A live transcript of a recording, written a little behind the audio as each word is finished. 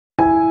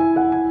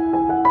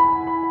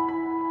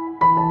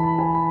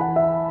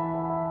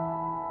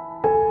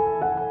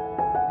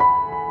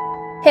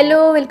Hello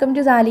welcome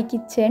to Sally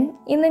kitchen.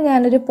 ഇന്ന്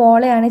ഞാനൊരു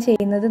പോളയാണ്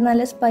ചെയ്യുന്നത്.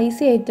 നല്ല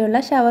സ്പൈസി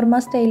ആയിട്ടുള്ള ഷവർമ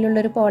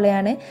സ്റ്റൈലിലുള്ളൊരു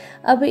പോളയാണ്.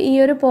 അപ്പോൾ ഈ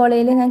ഒരു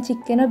പോളയിൽ ഞാൻ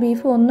ചിക്കനോ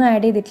ബീഫോ ഒന്നും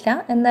ആഡ് ചെയ്തിട്ടില്ല.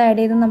 എന്താ ആഡ്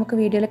ചെയ്തെന്ന് നമുക്ക്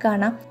വീഡിയോയിൽ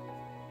കാണാം.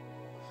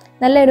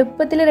 നല്ല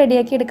എളുപ്പത്തിൽ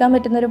റെഡിയാക്കി എടുക്കാൻ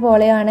പറ്റുന്നൊരു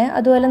പോളയാണ്.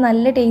 അതുപോലെ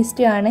നല്ല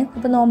ടേസ്റ്റിയാണ്.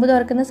 അപ്പോൾ നോമ്പ്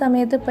തുറക്കുന്ന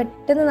സമയത്ത്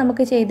പെട്ടെന്ന്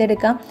നമുക്ക്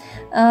ചെയ്തെടുക്കാം.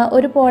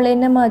 ഒരു പോള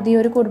തന്നെ മതി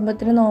ഒരു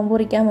കുടുംബത്തിന് നോമ്പ്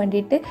കുറിക്കാൻ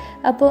വേണ്ടിയിട്ട്.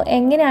 അപ്പോൾ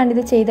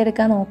എങ്ങനെയാണിത്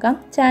ചെയ്തെടുക്കാൻ നോക്കാം.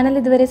 ചാനൽ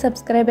ഇതുവരെ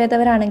സബ്സ്ക്രൈബ്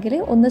ചെയ്തവരാണെങ്കിൽ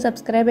ഒന്ന്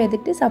സബ്സ്ക്രൈബ്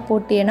ചെയ്തിട്ട്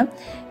സപ്പോർട്ട് ചെയ്യണം.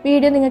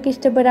 വീഡിയോ നിങ്ങൾക്ക്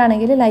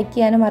ഇഷ്ടപ്പെടുകയാണെങ്കിൽ ലൈക്ക്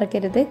ചെയ്യാനും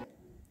മറക്കരുത്.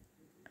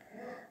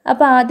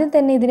 അപ്പോൾ ആദ്യം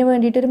തന്നെ ഇതിന്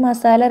വേണ്ടിയിട്ടൊരു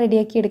മസാല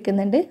റെഡിയാക്കി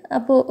എടുക്കുന്നുണ്ട്.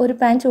 അപ്പോൾ ഒരു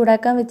പാൻ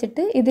ചൂടാക്കാൻ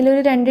വെച്ചിട്ട്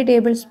ഇതിലൊരു 2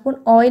 ടേബിൾ സ്പൂൺ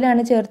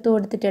ഓയിലാണ് ചേർത്ത്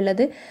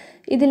കൊടുത്തിട്ടുള്ളത്.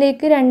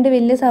 ഇതിലേക്ക് 2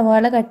 വലിയ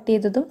സവാള കട്ട്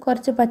ചെയ്തതും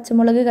കുറച്ച്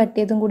പച്ചമുളക് കട്ട്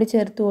ചെയ്തതും കൂടി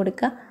ചേർത്ത്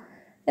കൊടുക്കുക.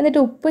 എന്നിട്ട്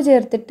ഉപ്പ്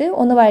ചേർത്തിട്ട്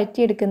ഒന്ന്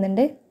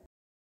വഴറ്റിയെടുക്കുന്നുണ്ട്.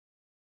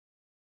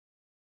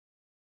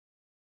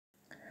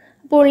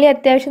 അപ്പോൾ ഉള്ളി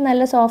അത്യാവശ്യം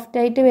നല്ല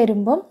സോഫ്റ്റായിട്ട്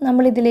വരുമ്പം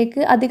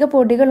നമ്മളിതിലേക്ക് അധിക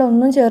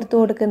പൊടികളൊന്നും ചേർത്ത്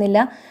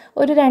കൊടുക്കുന്നില്ല.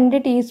 ഒരു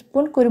 2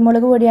 ടീസ്പൂൺ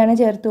കുരുമുളക് പൊടിയാണ്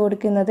ചേർത്ത്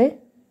കൊടുക്കുന്നത്.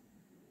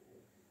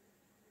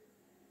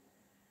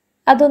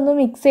 അതൊന്ന്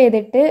മിക്സ്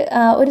ചെയ്തിട്ട്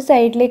ഒരു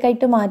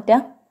സൈഡിലേക്കായിട്ട്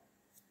മാറ്റാം.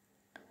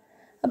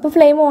 അപ്പോൾ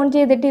ഫ്ലെയിം ഓൺ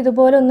ചെയ്തിട്ട്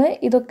ഇതുപോലെ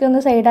ഇതൊക്കെ ഒന്ന്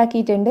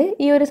സൈഡാക്കിയിട്ടുണ്ട്.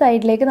 ഈ ഒരു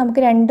സൈഡിലേക്ക്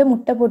നമുക്ക് 2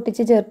 മുട്ട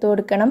പൊട്ടിച്ച് ചേർത്ത്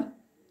കൊടുക്കണം.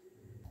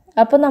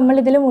 അപ്പോൾ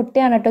നമ്മളിതിൽ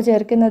മുട്ടയാണ് കേട്ടോ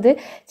ചേർക്കുന്നത്.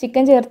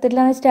 ചിക്കൻ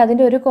ചേർത്തിട്ടില്ല എന്ന് വെച്ചിട്ട്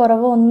അതിൻ്റെ ഒരു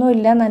കുറവോ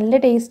ഒന്നുമില്ല. നല്ല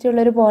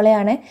ടേസ്റ്റുള്ളൊരു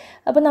പോളയാണ്.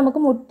 അപ്പോൾ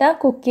നമുക്ക് മുട്ട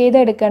കുക്ക്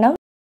ചെയ്തെടുക്കണം.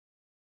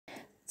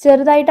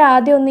 ചെറുതായിട്ട്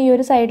ആദ്യം ഒന്ന് ഈ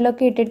ഒരു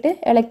സൈഡിലൊക്കെ ഇട്ടിട്ട്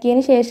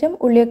ഇളക്കിയതിന് ശേഷം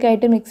ഉള്ളിയൊക്കെ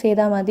ആയിട്ട് മിക്സ്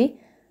ചെയ്താൽ മതി.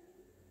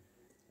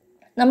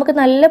 നമുക്ക്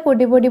നല്ല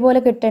പൊടി പോലെ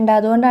കിട്ടേണ്ട,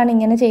 അതുകൊണ്ടാണ്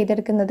ഇങ്ങനെ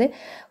ചെയ്തെടുക്കുന്നത്.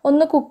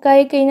 ഒന്ന്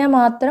കുക്കായി കഴിഞ്ഞാൽ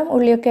മാത്രം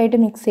ഉള്ളിയൊക്കെ ആയിട്ട്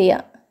മിക്സ്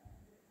ചെയ്യാം.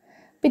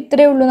 അപ്പോൾ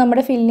ഇത്രയേ ഉള്ളൂ,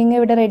 നമ്മുടെ ഫില്ലിങ്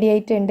ഇവിടെ റെഡി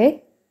ആയിട്ടുണ്ട്.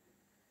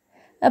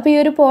 അപ്പോൾ ഈ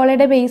ഒരു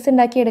പോളയുടെ ബേസ്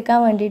ഉണ്ടാക്കി എടുക്കാൻ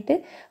വേണ്ടിയിട്ട്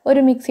ഒരു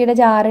മിക്സിയുടെ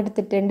ജാർ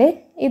എടുത്തിട്ടുണ്ട്.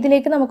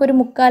 ഇതിലേക്ക് നമുക്കൊരു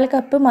 1/4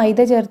 കപ്പ്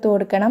മൈദ ചേർത്ത്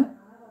കൊടുക്കണം.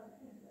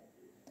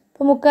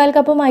 അപ്പോൾ 1/4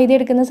 കപ്പ് മൈദ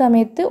എടുക്കുന്ന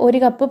സമയത്ത് 1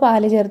 കപ്പ്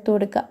പാല് ചേർത്ത്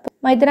കൊടുക്കുക.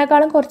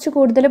 മൈദനേക്കാളും കുറച്ച്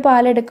കൂടുതൽ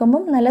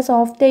പാലെടുക്കുമ്പം നല്ല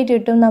സോഫ്റ്റ് ആയിട്ട്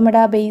കിട്ടും നമ്മുടെ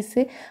ആ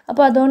ബേസ്.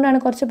 അപ്പോൾ അതുകൊണ്ടാണ്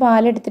കുറച്ച്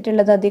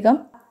പാലെടുത്തിട്ടുള്ളത് അധികം.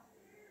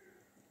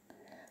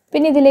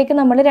 പിന്നെ ഇതിലേക്ക്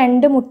നമ്മൾ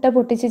 2 മുട്ട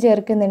പൊട്ടിച്ച്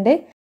ചേർക്കുന്നുണ്ട്.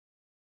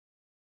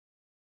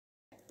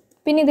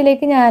 പിന്നെ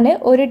ഇതിലേക്ക് ഞാൻ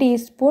 1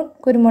 ടീസ്പൂൺ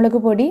കുരുമുളക്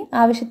പൊടി,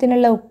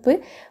 ആവശ്യത്തിനുള്ള ഉപ്പ്,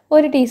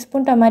 1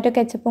 ടീസ്പൂൺ ടൊമാറ്റോ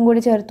കെച്ചപ്പും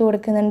കൂടി ചേർത്ത്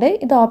കൊടുക്കുന്നുണ്ട്.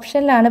 ഇത്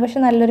ഓപ്ഷനിലാണ്, പക്ഷെ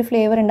നല്ലൊരു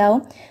ഫ്ലേവർ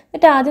ഉണ്ടാവും.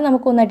 എന്നിട്ട് ആദ്യം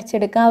നമുക്കൊന്ന്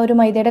അടിച്ചെടുക്കാം, ഒരു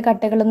മൈദയുടെ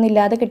കട്ടകളൊന്നും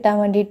ഇല്ലാതെ കിട്ടാൻ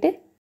വേണ്ടിയിട്ട്.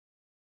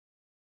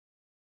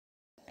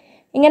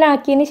 ഇങ്ങനെ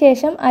ആക്കിയതിന്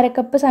ശേഷം 1/2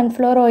 കപ്പ്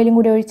സൺഫ്ലവർ ഓയിലും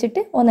കൂടി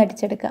ഒഴിച്ചിട്ട് ഒന്ന്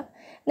അടിച്ചെടുക്കാം.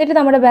 എന്നിട്ട്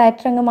നമ്മുടെ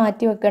ബാറ്റർ അങ്ങ്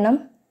മാറ്റി വെക്കണം.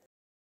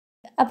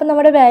 അപ്പം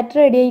നമ്മുടെ ബാറ്റർ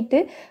റെഡിയായിട്ട്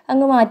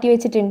അങ്ങ് മാറ്റി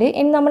വെച്ചിട്ടുണ്ട്.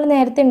 ഇനി നമ്മൾ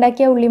നേരത്തെ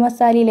ഉണ്ടാക്കിയ ഉള്ളി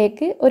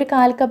മസാലയിലേക്ക് ഒരു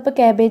 1/4 കപ്പ്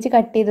ക്യാബേജ്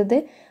കട്ട് ചെയ്തത്,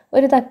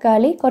 ഒരു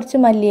തക്കാളി, കുറച്ച്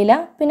മല്ലിയില,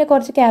 പിന്നെ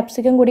കുറച്ച്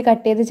ക്യാപ്സിക്കം കൂടി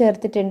കട്ട് ചെയ്ത്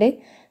ചേർത്തിട്ടുണ്ട്.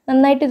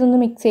 നന്നായിട്ട് ഇതൊന്ന്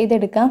മിക്സ്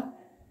ചെയ്തെടുക്കാം.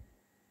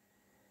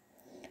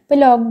 ഇപ്പോൾ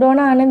ലോക്ക്ഡൗൺ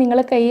ആണ്,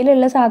 നിങ്ങളെ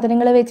കയ്യിലുള്ള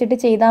സാധനങ്ങൾ വെച്ചിട്ട്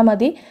ചെയ്താൽ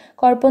മതി,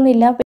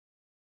 കുഴപ്പമൊന്നുമില്ല.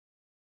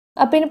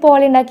 അപ്പോൾ ഇനി പോള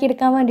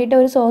ഉണ്ടാക്കിയെടുക്കാൻ വേണ്ടിയിട്ട്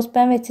ഒരു സോസ്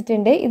പാൻ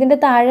വെച്ചിട്ടുണ്ട്. ഇതിൻ്റെ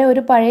താഴെ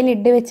ഒരു പഴയ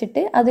ലിഡ്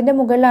വെച്ചിട്ട് അതിൻ്റെ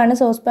മുകളിലാണ്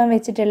സോസ് പാൻ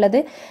വെച്ചിട്ടുള്ളത്.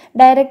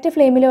 ഡയറക്റ്റ്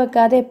ഫ്ലെയിമിൽ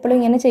വെക്കാതെ എപ്പോഴും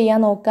ഇങ്ങനെ ചെയ്യാൻ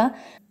നോക്കുക.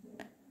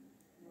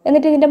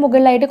 എന്നിട്ട് ഇതിൻ്റെ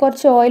മുകളിലായിട്ട്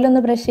കുറച്ച്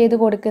ഓയിലൊന്ന് ബ്രഷ് ചെയ്ത്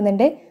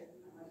കൊടുക്കുന്നുണ്ട്.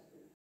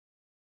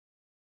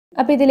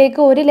 അപ്പോൾ ഇതിലേക്ക്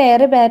ഒരു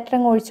ലെയർ ബാറ്റർ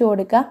അങ്ങ് ഒഴിച്ചു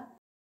കൊടുക്കുക.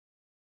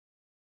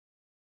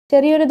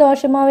 ചെറിയൊരു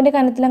ദോശമാവിൻ്റെ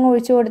കനത്തിലങ്ങ്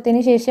ഒഴിച്ചു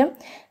കൊടുത്തതിന് ശേഷം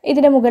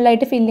ഇതിൻ്റെ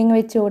മുകളിലായിട്ട് ഫില്ലിങ്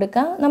വെച്ച്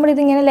കൊടുക്കുക.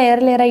 നമ്മളിതിങ്ങനെ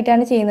ലെയർ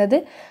ആയിട്ടാണ് ചെയ്യുന്നത്.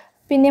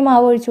 പിന്നെ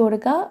മാവ് ഒഴിച്ചു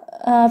കൊടുക്കുക,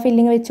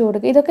 ഫില്ലിങ് വെച്ച്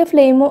കൊടുക്കുക. ഇതൊക്കെ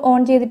ഫ്ലെയിം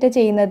ഓൺ ചെയ്തിട്ട്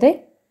ചെയ്യുന്നത്.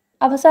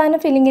 അവസാനം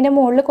ഫില്ലിങ്ങിൻ്റെ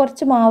മുകളിൽ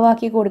കുറച്ച്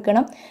മാവാക്കി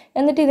കൊടുക്കണം.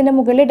 എന്നിട്ട് ഇതിൻ്റെ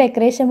മുകളിൽ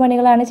ഡെക്കറേഷൻ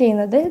പണികളാണ്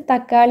ചെയ്യുന്നത്.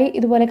 തക്കാളി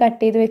ഇതുപോലെ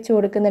കട്ട് ചെയ്ത് വെച്ച്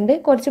കൊടുക്കുന്നുണ്ട്,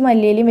 കുറച്ച്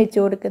മല്ലിയിലയും വെച്ച്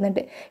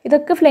കൊടുക്കുന്നുണ്ട്.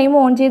 ഇതൊക്കെ ഫ്ലെയിം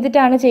ഓൺ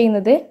ചെയ്തിട്ടാണ്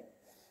ചെയ്യുന്നത്.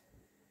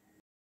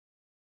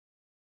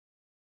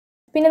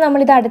 പിന്നെ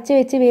നമ്മളിത് അടച്ച്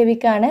വെച്ച്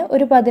വേവിക്കുകയാണ്.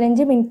 ഒരു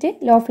 15 മിനിറ്റ്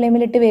ലോ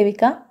ഫ്ലെയിമിലിട്ട്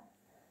വേവിക്കാം.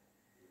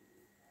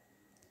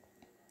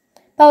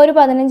 അപ്പോൾ ഒരു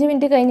 15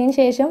 മിനിറ്റ് കഴിഞ്ഞതിന്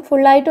ശേഷം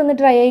ഫുള്ളായിട്ടൊന്ന്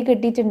ഡ്രൈ ആയി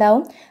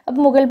കിട്ടിയിട്ടുണ്ടാവും. അപ്പോൾ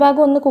മുകൾ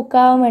ഭാഗം ഒന്ന്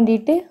കുക്കാവാൻ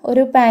വേണ്ടിയിട്ട്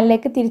ഒരു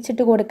പാനിലേക്ക്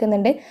തിരിച്ചിട്ട്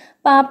കൊടുക്കുന്നുണ്ട്.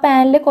 അപ്പോൾ ആ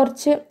പാനിൽ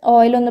കുറച്ച്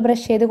ഓയിലൊന്ന്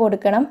ബ്രഷ് ചെയ്ത്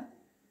കൊടുക്കണം.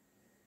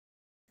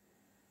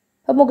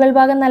 അപ്പോൾ മുകൾ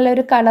ഭാഗം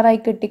നല്ലൊരു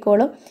കളറായി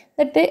കിട്ടിക്കോളും.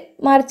 എന്നിട്ട്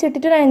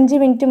മറിച്ചിട്ടിട്ട് ഒരു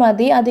 5 മിനിറ്റ്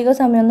മതി, അധികം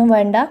സമയമൊന്നും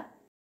വേണ്ട.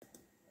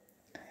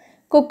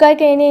 കുക്കായി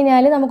കഴിഞ്ഞ്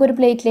കഴിഞ്ഞാൽ നമുക്കൊരു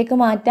പ്ലേറ്റിലേക്ക്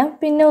മാറ്റാം.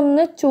 പിന്നെ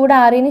ഒന്ന്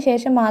ചൂടാറിയതിന്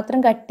ശേഷം മാത്രം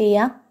കട്ട്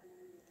ചെയ്യാം.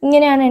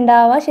 ഇങ്ങനെയാണ്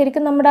ഉണ്ടാവുക.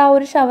 ശരിക്കും നമ്മുടെ ആ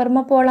ഒരു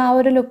ഷവർമ പോള ആ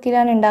ഒരു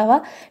ലുക്കിലാണ് ഉണ്ടാവുക.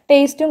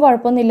 ടേസ്റ്റും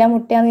കുഴപ്പമൊന്നുമില്ല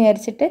മുട്ടയാന്ന്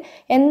വിചാരിച്ചിട്ട്.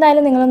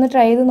 എന്തായാലും നിങ്ങളൊന്ന്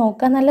ട്രൈ ചെയ്ത്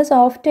നോക്കുക. നല്ല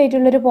സോഫ്റ്റ്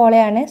ആയിട്ടുള്ളൊരു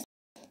പോളയാണ്.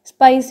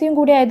 സ്പൈസിയും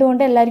കൂടി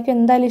ആയതുകൊണ്ട് എല്ലാവർക്കും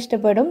എന്തായാലും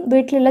ഇഷ്ടപ്പെടും.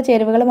 വീട്ടിലുള്ള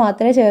ചേരുവകൾ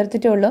മാത്രമേ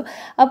ചേർത്തിട്ടുള്ളൂ.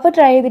 അപ്പോൾ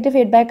ട്രൈ ചെയ്തിട്ട്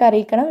ഫീഡ്ബാക്ക്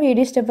അറിയിക്കണം.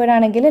 വീഡിയോ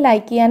ഇഷ്ടപ്പെടുകയാണെങ്കിൽ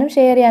ലൈക്ക് ചെയ്യാനും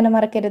ഷെയർ ചെയ്യാനും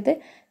മറക്കരുത്.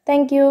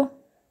 താങ്ക്